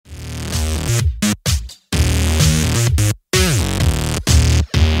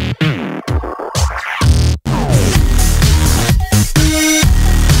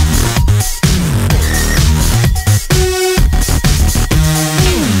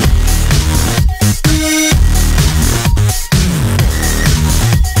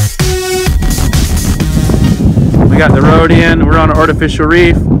Rhodan. We're on an artificial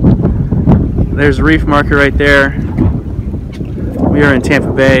reef. There's a reef marker right there. We are in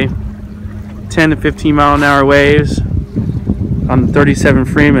Tampa Bay. 10 to 15 mile an hour waves on the 37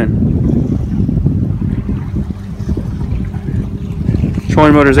 Freeman.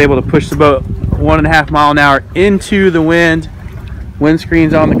 Trolling motor is able to push the boat 1.5 mile an hour into the wind.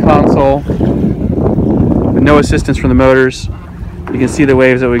 Windscreen's on the console with no assistance from the motors. You can see the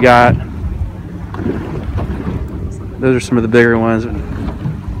waves that we got. Those are some of the bigger ones.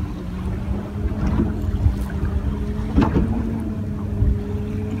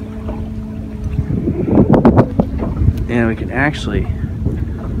 And we can actually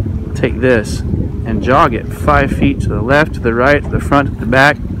take this and jog it 5 feet to the left, to the right, to the front, to the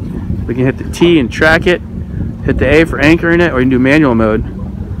back. We can hit the T and track it, hit the A for anchoring it, or you can do manual mode.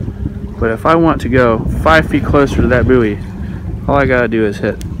 But if I want to go 5 feet closer to that buoy, all I gotta do is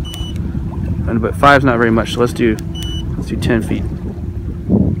hit. But 5's not very much, so let's do 10 feet.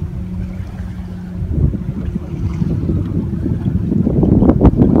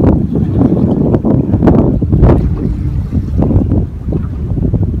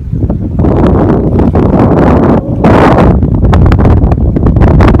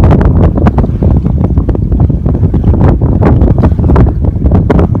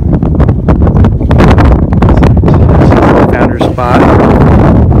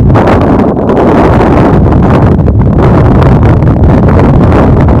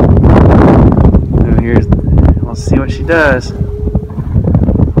 See what she does.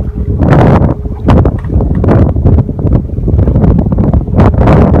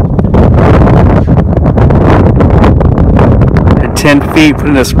 At 10 feet,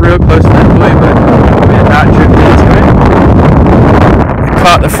 putting us real close to that buoy, but we had not drifted into it. I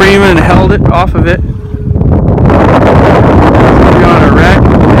caught the Freeman and held it off of it. You're on a wreck,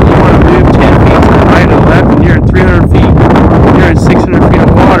 and you want to move 10 feet to the right or the left, and you're in 300 feet, you're in 600 feet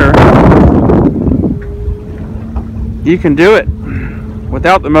of water. You can do it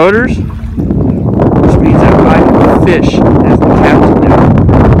without the motors, which means that I can fish as the captain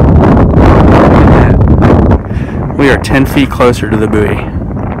do. We are 10 feet closer to the buoy.